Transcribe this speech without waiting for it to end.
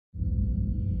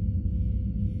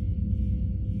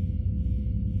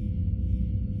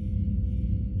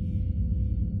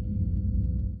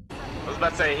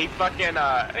about to say he fucking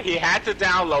he had to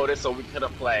download it so we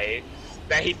couldn't play.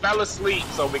 Then he fell asleep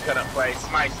so we couldn't play.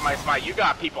 Smite. You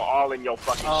got people all in your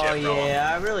fucking shit, bro. Oh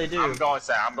yeah, I really do. I'm going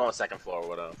second floor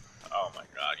with him. Oh my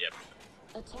god, yep.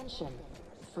 Attention.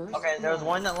 First Okay, there was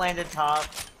one that landed top.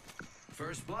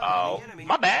 First blood. Oh,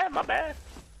 my bad.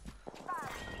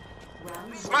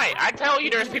 Smite, I tell you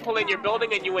there's people in your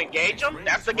building and you engage them?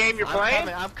 That's the game you're playing?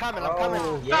 I'm coming.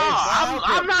 Oh, No,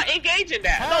 I'm not engaging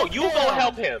that. No, you go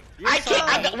help him. I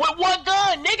can't. With what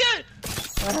gun, nigga?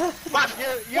 What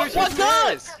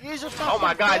gun? Oh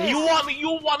my god, you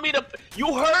want me to,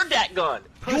 you heard that gun.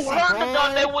 You heard the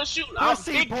gun they was shooting. I'm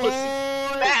big pussy.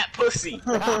 Fat pussy.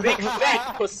 Big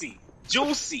fat pussy.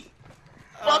 Juicy.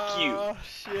 Fuck you. Oh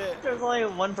shit. There's only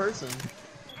one person.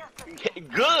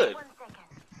 Good.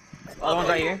 Oh, one's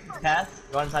right here. Path.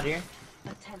 Go inside here.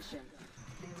 Attention.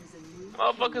 There is a new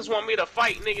Motherfuckers want me to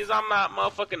fight niggas I'm not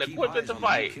motherfucking equipped to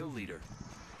fight. Kill leader.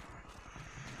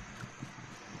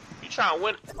 You trying to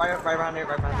win? Right behind here.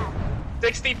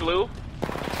 60 blue.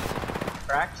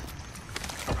 Cracked.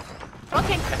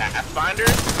 Fucking Pathfinder.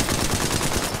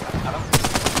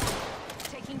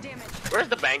 taking damage. Where's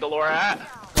the Bangalore at?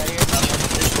 Right here.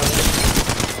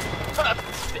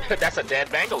 That's a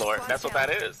dead Bangalore. That's what that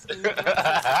is.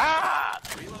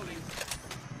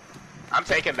 I'm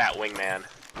taking that wingman.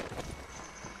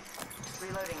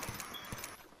 Reloading.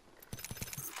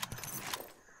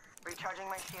 Recharging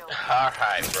my shield.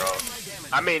 Alright, bro.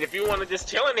 I mean, if you want to just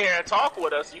chill in here and talk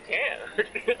with us, you can.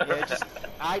 Yeah, just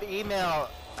I'd email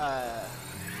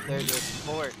their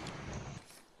support.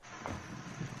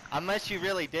 Unless you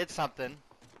really did something.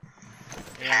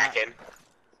 Yeah. Hacking.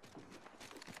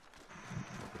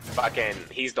 Fucking,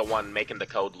 he's the one making the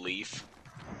code leaf.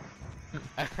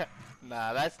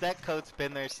 Nah, that code's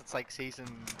been there since like season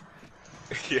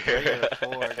 3 Yeah.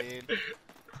 or 4, dude.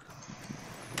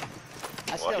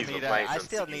 I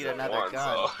still need another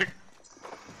gun. So.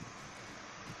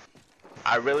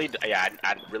 I really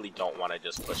don't want to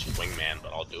just push wingman,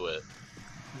 but I'll do it.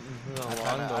 I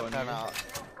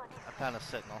found a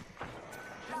signal.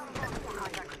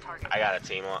 I got a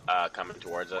team coming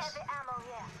towards us.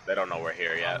 They don't know we're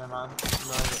here yet.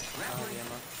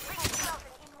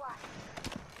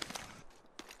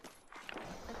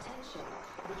 attention.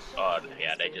 Oh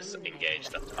yeah, they just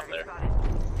engaged up there.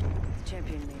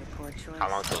 Champion made a poor choice. How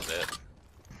long till it?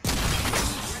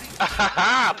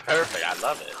 Perfect, I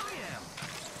love it.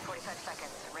 45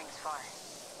 seconds. Rings far.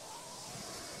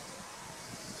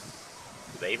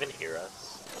 Do they even hear us?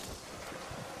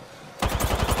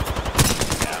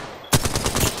 Yeah.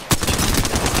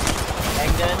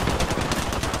 Hanged in.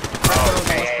 Oh,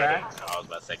 okay. I was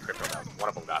about to say crypto. One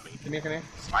of them got me. Come here.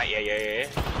 Smite, yeah.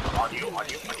 On you.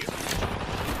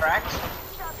 Cracked.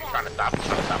 Trying to stop me.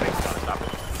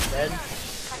 Dead.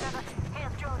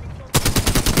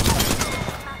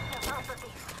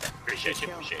 Appreciate you.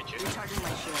 Recharging my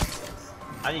shield.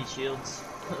 I need shields.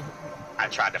 I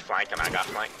tried to flank and I got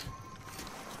flanked.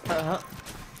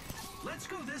 Let's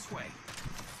go this way.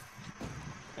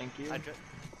 Thank you.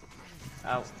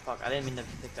 Oh, fuck. I didn't mean to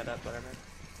pick that up, whatever.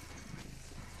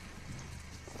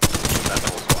 That's the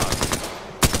whole squad.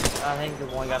 I think the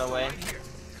one got away.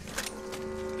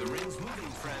 The ring's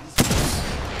moving, friends.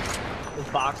 This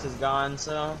box is gone,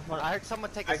 so... I heard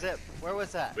someone take a zip. Where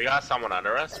was that? We got someone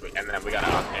under us, and then we got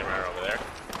an octane runner over there.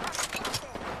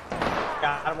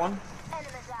 Got one.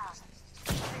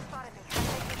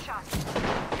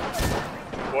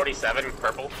 47,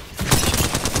 purple.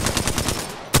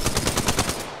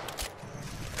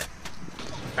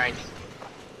 Thanks.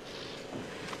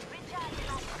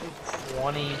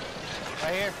 20.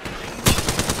 Right here.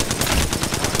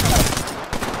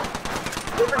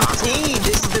 Different team!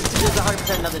 This is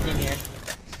 100% another team here.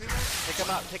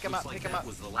 Pick him up.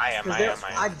 Was the I last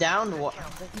am. I downed one.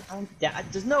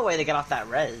 There's no way they got off that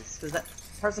res. Because that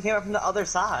person came up from the other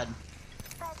side.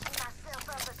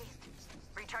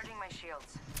 Recharging my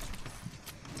shields.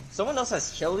 Someone else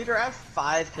has kill leader. I have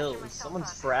 5 kills. Someone's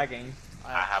fragging.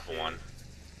 I have one.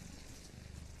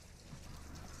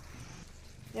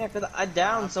 Yeah, because I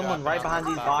downed someone right behind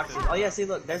these boxes. Oh yeah, see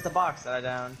look, there's the box that I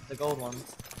downed. The gold one.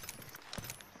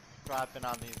 Dropping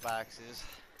on these boxes.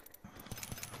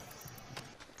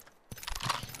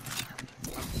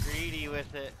 I'm greedy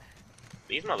with it.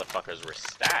 These motherfuckers were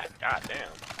stacked. God damn.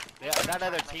 Yeah, that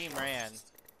other team ran.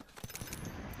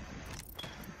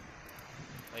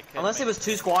 Unless it was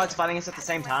 2 squads fighting us at the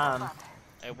same time.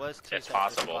 It was two. It's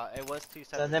possible. It was 2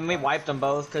 So then we wiped them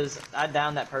both because I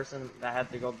downed that person that had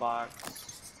the gold box.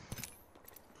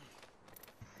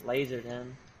 Lasered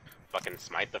him. fucking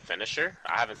smite the finisher?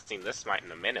 I haven't seen this smite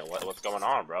in a minute. What's going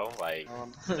on, bro? Like,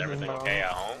 is everything No. okay at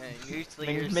home? Yeah,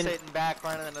 usually you're sitting back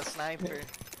running a sniper,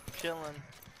 chilling.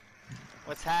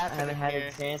 What's I happening haven't had here?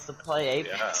 a chance to play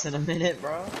Apex in a minute,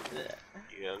 bro.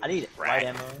 You I need right.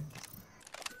 light ammo.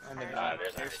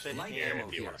 There's There's actually light here ammo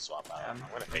if you here. want to swap out. Yeah, I'm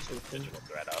gonna take this digital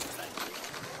thread up. Thank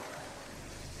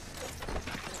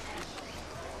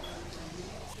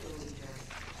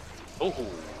you. Ooh.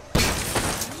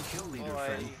 New kill leader, Boy,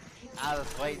 friend. I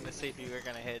was waiting to see if you were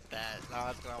gonna hit that. I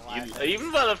was gonna lie. You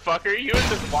motherfucker, you were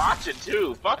just watching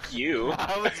too. Fuck you.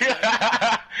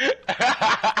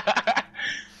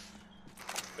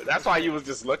 That's why you was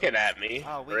just looking at me.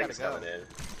 Oh, we Ring's gotta go. coming in.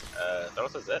 Throw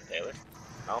us a zip, Taylor.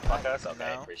 No, fuck us.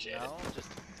 Okay, No, appreciate no, just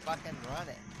fucking run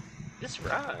it. it. Just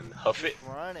run. Huff it.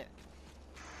 Run it.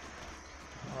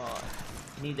 Oh,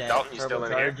 need that Dalton, you still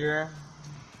in here? turbocharger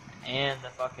and the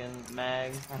fucking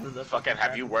mag. The Fucking,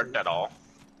 have you graphics. worked at all?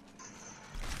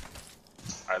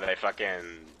 Are they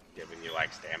fucking giving you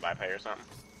like standby pay or something?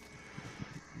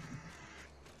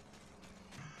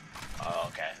 Oh,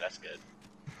 okay, that's good.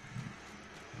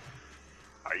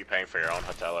 Are you paying for your own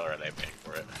hotel or are they paying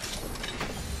for it?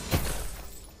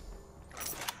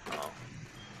 Oh.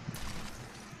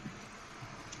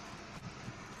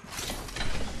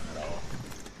 At all.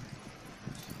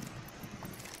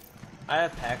 I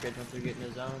have package once we get in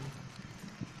the zone.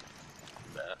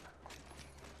 Bet.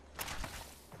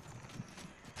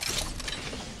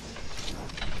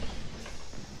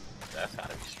 That's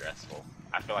gotta be stressful.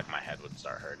 I feel like my head would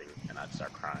start hurting and I'd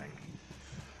start crying.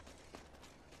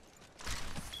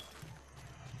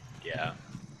 Yeah.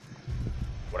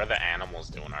 What are the animals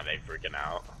doing? Are they freaking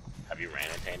out? Have you ran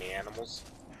into any animals?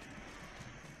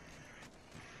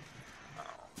 Oh.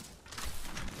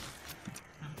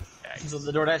 Yeah, So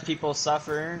the DoorDash people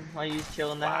suffer while you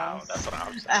chill in the wow, house. that's what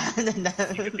I'm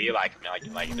saying. You could be like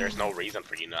there's no reason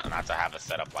for you not to have a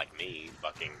setup like me.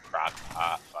 Fucking crock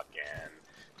pot, fucking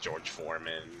George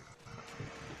Foreman,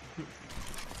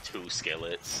 2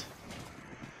 skillets.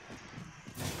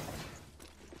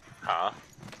 Huh?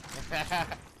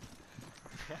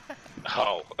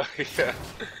 Oh, yeah.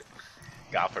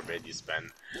 God forbid you spend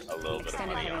a little bit of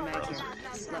Extended money heavy on mag groceries.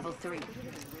 here. Level 3.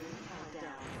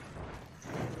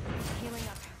 Healing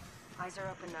up. Eyes are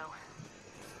open now.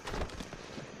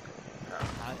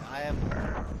 I am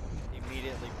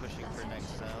immediately pushing for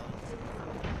next zone.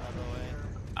 By the way.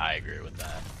 I agree with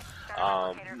that. Got a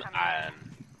replicator coming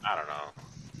I don't know.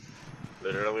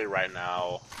 Literally right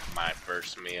now, my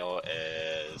first meal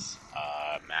is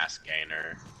mass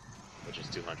gainer, which is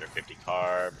 250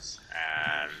 carbs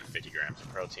and 50 grams of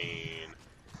protein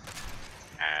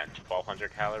and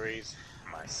 1,200 calories.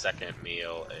 My second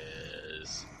meal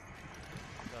is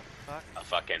The fuck? a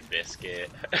fucking biscuit,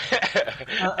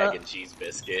 egg and cheese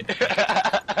biscuit.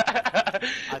 I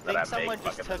I think someone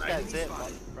just took that zip,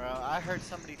 bro. I heard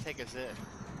somebody take a zip.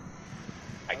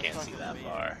 I can't see that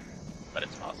far, but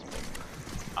it's possible.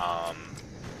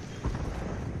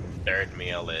 Third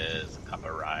meal is a cup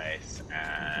of rice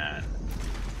and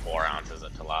 4 ounces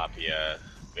of tilapia.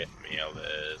 Fifth meal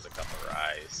is a cup of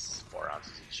rice, 4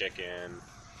 ounces of chicken.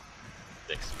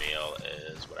 Sixth meal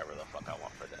is whatever the fuck I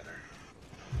want for dinner.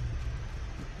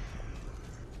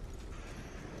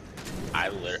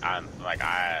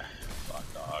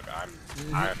 Fuck dog,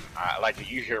 I like,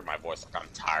 you hear my voice, like I'm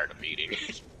tired of eating.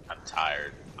 I'm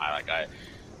tired.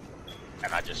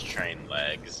 And I just train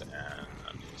legs, and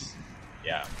I'm just,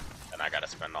 yeah. And I gotta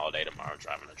spend all day tomorrow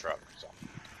driving a truck, so.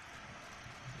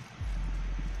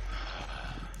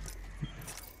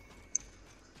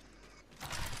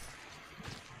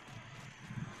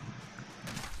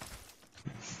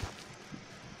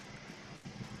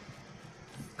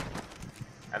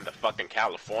 And the fucking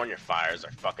California fires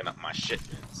are fucking up my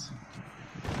shipments.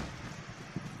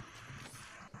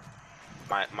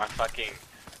 My fucking...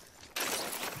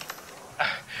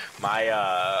 my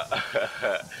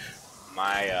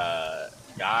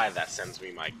guy that sends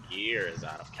me my gear is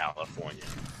out of California.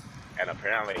 And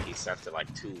apparently he sent it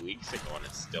like 2 weeks ago and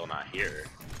it's still not here.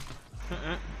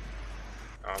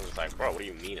 I was like, bro, what do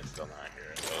you mean it's still not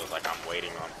here? So it was like, I'm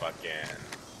waiting on fucking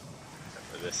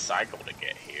this cycle to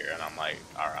get here, and I'm like,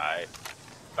 alright.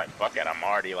 Like, fuck it, I'm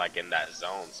already like in that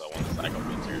zone, so when the cycle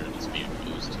gets here, it'll just be a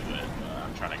boost to it.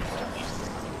 I'm trying to get at least this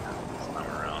time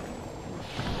around.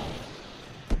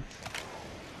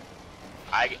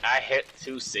 I hit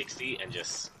 260 and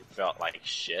just felt like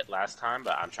shit last time,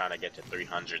 but I'm trying to get to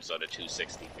 300 so the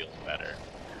 260 feels better.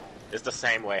 It's the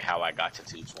same way how I got to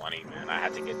 220, man. I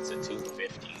had to get to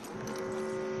 250.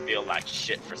 Feel like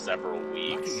shit for several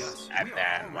weeks, and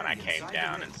then when I came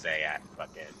down and say at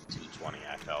fucking 220,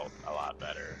 I felt a lot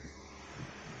better.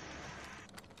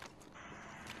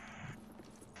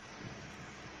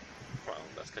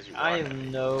 You I are have gonna be.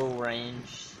 no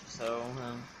range, so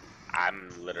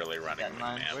I'm literally running Got with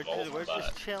mine. man We're both, just, we're but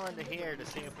just chilling to here to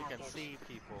see if we can see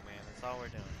people, man. That's all we're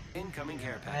doing. Incoming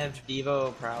care I package. have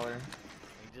Devo Prowler.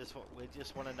 We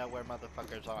just want to know where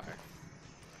motherfuckers are.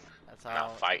 That's all.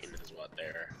 not fighting is what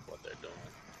they're doing.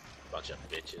 Bunch of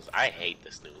bitches. I hate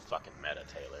this new fucking meta,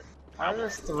 Taylor. Why are there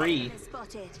three?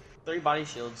 Spotted. 3 body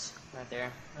shields right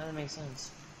there. That doesn't make sense.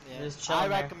 Yeah. Just I chilling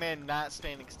there. recommend not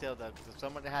standing still though, because if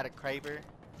someone had a Kraber,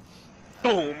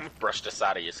 Boom! Brush the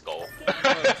side of your skull. Okay.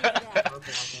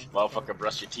 Motherfucker,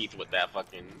 brush your teeth with that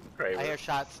fucking Kraber. I hear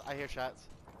shots. I hear shots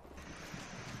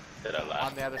Did I on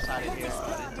laugh? the other side of here.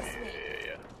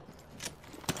 Yeah.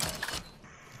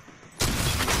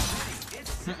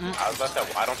 I was about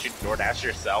to, why don't you DoorDash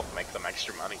yourself, make some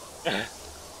extra money?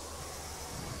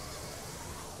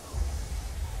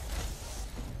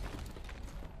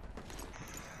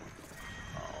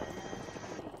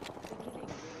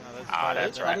 Ah,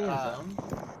 that's Are right. they in zone?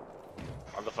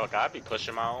 Motherfucker, I'd be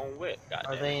pushing my own whip. Are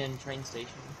Goddamn. they in train station?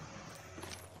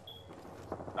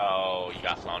 Oh, you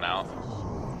got flown out?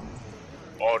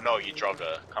 Oh no, you drove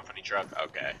the company truck?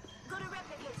 Okay. Got a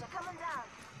replicator coming down.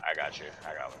 I got you.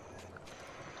 I got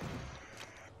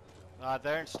it.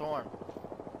 They're in storm.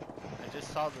 I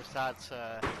just saw the shots.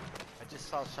 I just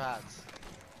saw shots.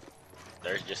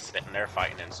 They're just sitting there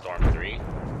fighting in Storm 3.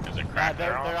 There's a Yeah, crack they're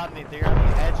there on. on the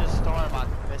edge of storm on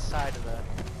this side of the.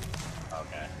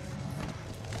 Okay.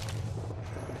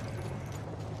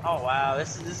 Oh wow,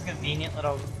 this is a convenient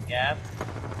little gap.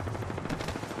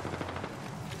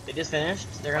 They just finished?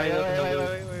 They're gonna Wait, go for the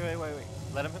wait, loot. wait.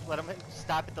 Let him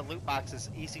stop at the loot boxes.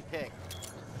 Easy pick.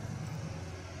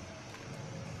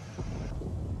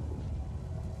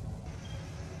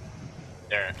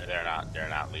 They're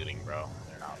not looting, bro.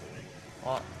 They're not looting.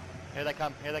 Well, Here they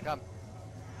come. Here they come.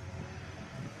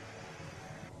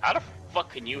 How the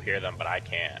fuck can you hear them but I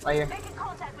can't? right here. Making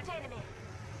contact with enemy.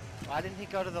 Why didn't he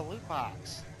go to the loot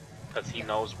box? Because he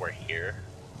knows we're here.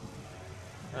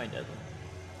 No, he doesn't.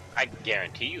 I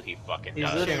guarantee you he fucking He's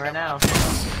does. looting right now.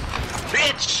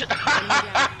 Bitch!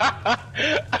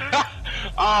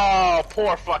 Oh,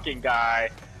 poor fucking guy.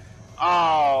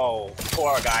 Oh,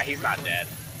 poor guy. He's not dead.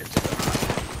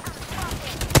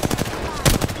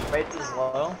 Rates is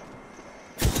low.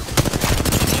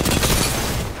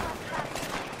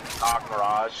 Knock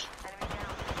Mirage.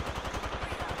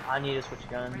 I need to switch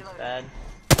guns. Bad.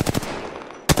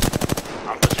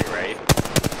 I'm pushing raid.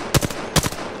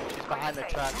 She's behind the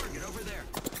truck. Target over there.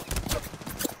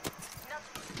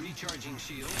 Recharging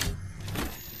shield.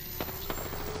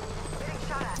 Getting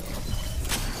shot at.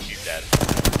 She's dead.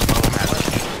 One of them has a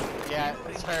shield. Yeah,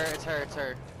 it's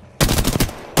her.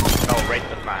 No, raid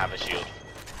does not have a shield.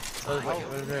 So, wait,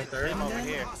 was there a third? Him over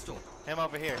here. Hostile. Him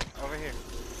over here.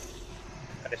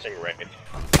 Finishing raid.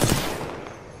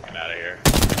 Get out of here.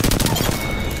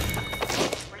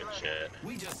 Good shit.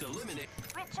 We just eliminate.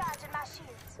 Recharging my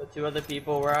shields. So 2 other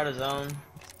people, we're out of zone.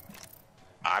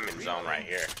 I'm in zone right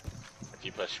here. If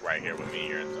you push right here with me,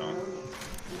 you're in zone.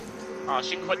 Oh,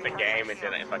 she quit the game and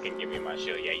didn't fucking give me my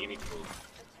shield. Yeah, you need to move.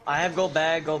 I have gold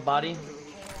bag, gold body.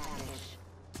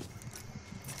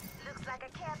 Looks like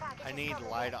a care package. I need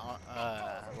light ammo.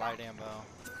 Light ammo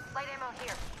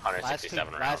here.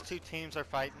 167 rounds. Last two teams are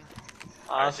fighting.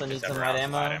 I also need some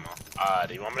 167 light rounds, ammo.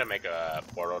 Do you want me to make a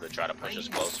portal to try to push us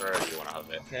closer, or do you want to hove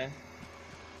it? Okay.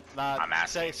 Nah, I'm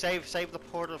asking. save the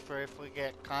portal for if we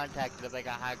get contacted if they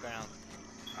got high ground.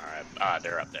 Alright,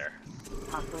 they're up there.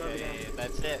 Yeah,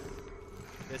 that's it.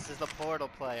 This is the portal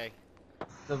play.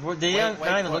 They're Wait not for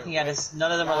even it, looking at wait. us.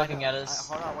 None of them No, are I looking know. at us.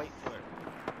 Hold on, wait for it.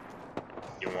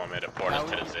 You want me to port us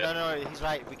to the zip? No, he's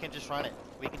right. We can just run it.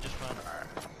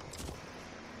 Alright.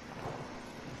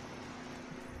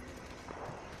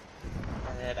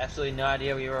 I had absolutely no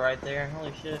idea we were right there.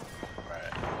 Holy shit.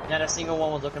 Right. Not a single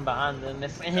one was looking behind them.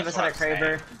 If any of us That's had a what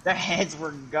I'm Kraber, their heads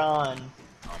were gone.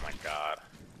 Oh my god.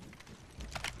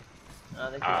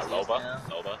 They can't see us now.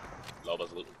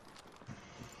 Loba's looting.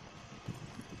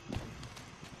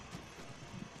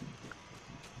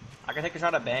 I can take a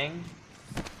shot at Bang.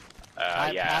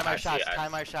 Yeah, time I our see shots. it.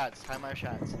 Time our shots. Time our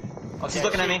shots. Oh, she's Okay,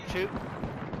 looking at me. Shoot.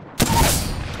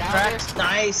 Down Cracked.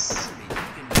 Nice.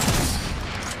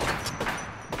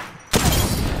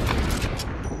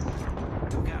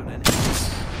 Took out an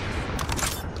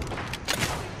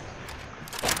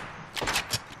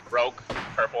Rogue,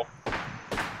 purple.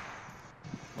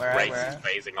 Where Race at?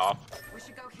 Where is at? phasing off. We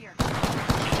should go here.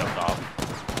 She jumped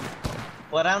off.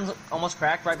 Bloodhound's almost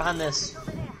cracked right behind this.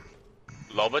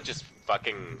 Loba just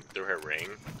fucking threw her ring.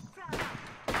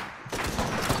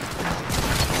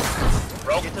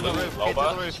 Rogue Get to the blue, roof. Loba. Get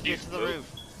to the roof. Get She's to the blue.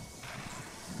 roof.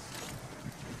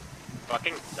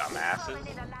 Fucking dumbasses.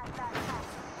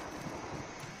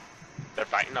 They're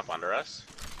fighting up under us.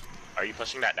 Are you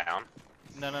pushing that down?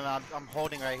 No, I'm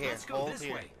holding right here. Let's go Hold this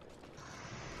here. way.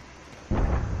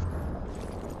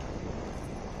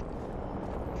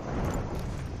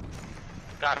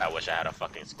 God, I wish I had a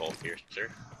fucking skull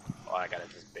piercer. Oh, I got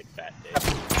this big fat dick.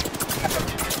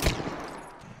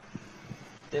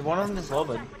 Did one of them is low,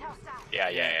 bud.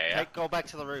 Yeah. Go back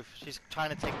to the roof. She's trying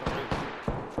to take the roof.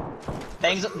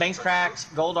 Bangs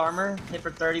cracked. Gold armor. Hit for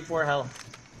 34 health.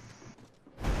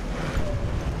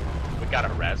 We got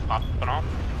a res popping off.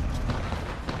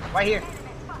 Right here.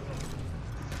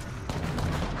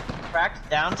 Cracked.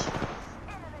 Down.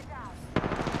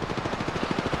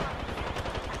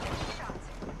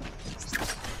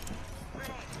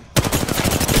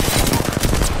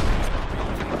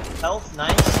 Health.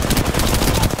 Nice.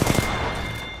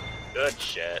 Good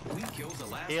shit. We killed the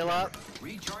last Heal up.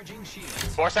 Recharging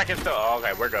shields. 4 seconds till. Oh,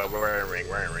 okay, we're good. We're in ring.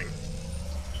 We're in ring.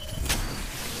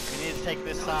 We need to take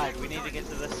this side. We need to get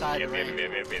to this side Yep. of the ring.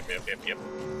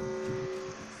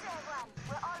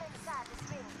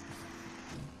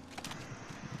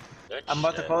 Good I'm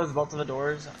about to shit. close both of the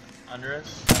doors under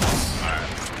us. Alright.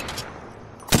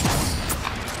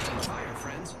 Fire,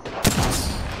 friends.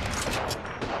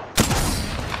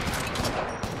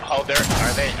 Oh,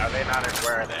 are they not in,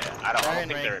 where are they? I don't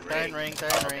think they're in ring.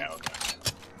 They're in ring. Okay.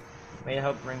 May I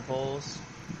help ring pulls.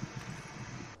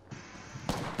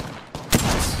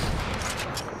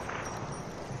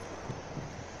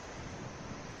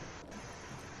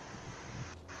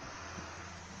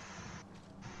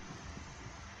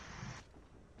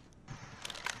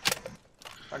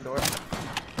 Front door.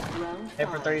 Round Hit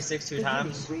for 5. 36 two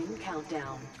times. Beginning ring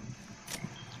countdown.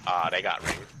 They got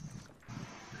ring.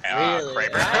 Really?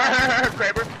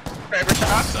 Kraber. Kraber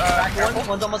shots. Crack Careful. one.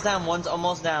 One's almost down. One's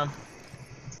almost down.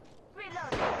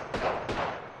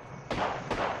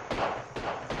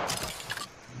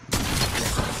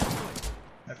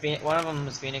 One of them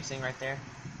is phoenixing right there.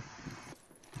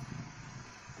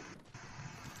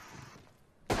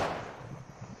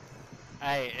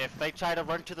 Hey, if they try to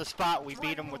run to the spot, we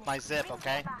beat them with my zip,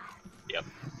 okay? Yep.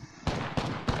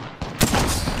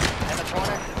 In the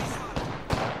corner.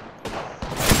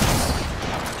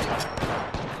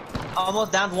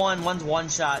 Almost down one. One's one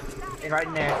shot. Right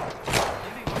in there.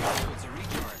 Giving my shields a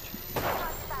recharge.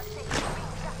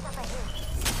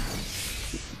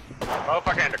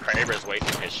 Motherfucker into Kraber is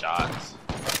wasting his shots.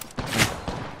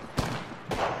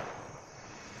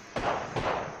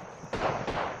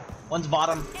 One's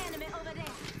bottom.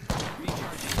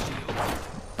 Recharging shields.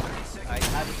 30 seconds. I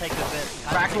had to take the zip.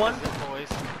 Cracked one? Boys.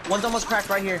 One's almost cracked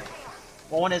right here.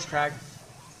 Well, one is cracked.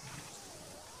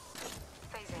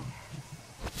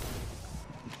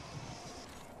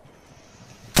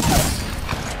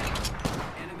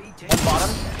 Enemy One taken. bottom.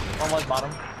 One was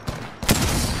bottom.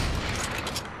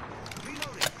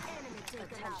 Reloading.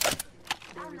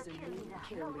 There is a new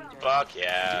kill leader. Fuck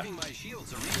yeah. Giving my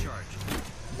shields a recharge.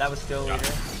 That was kill leader.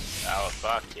 Oh,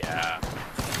 fuck yeah.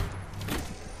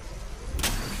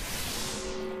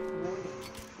 Warning.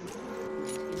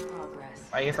 Movement in progress.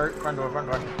 Right here, front door.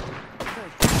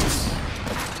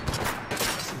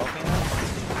 Smoking.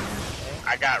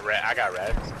 I got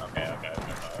reds. Okay.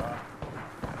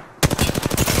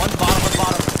 One's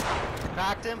bottom.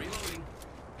 Cracked him. Reloading.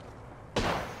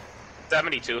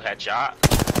 72 headshot.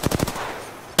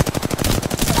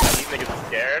 These niggas are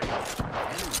scared.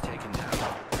 Enemy taken down.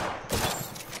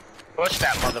 Push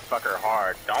that motherfucker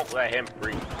hard. Don't let him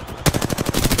breathe.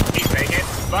 He's making.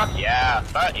 Fuck yeah.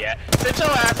 Sit your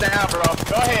ass down, bro.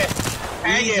 Go ahead.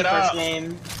 Hang Easy it up. first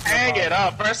game. Hang it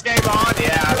up. First game on.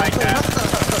 Yeah, I like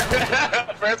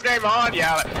that. First game on.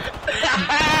 Yeah.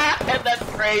 That's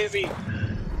crazy.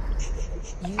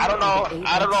 I don't know.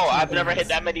 I've never hit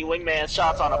that many wingman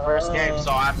shots on a first game,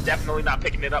 so I'm definitely not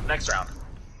picking it up next round.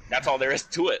 That's all there is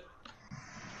to it.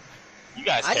 You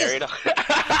guys I carried.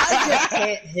 just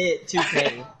can't hit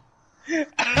 2K.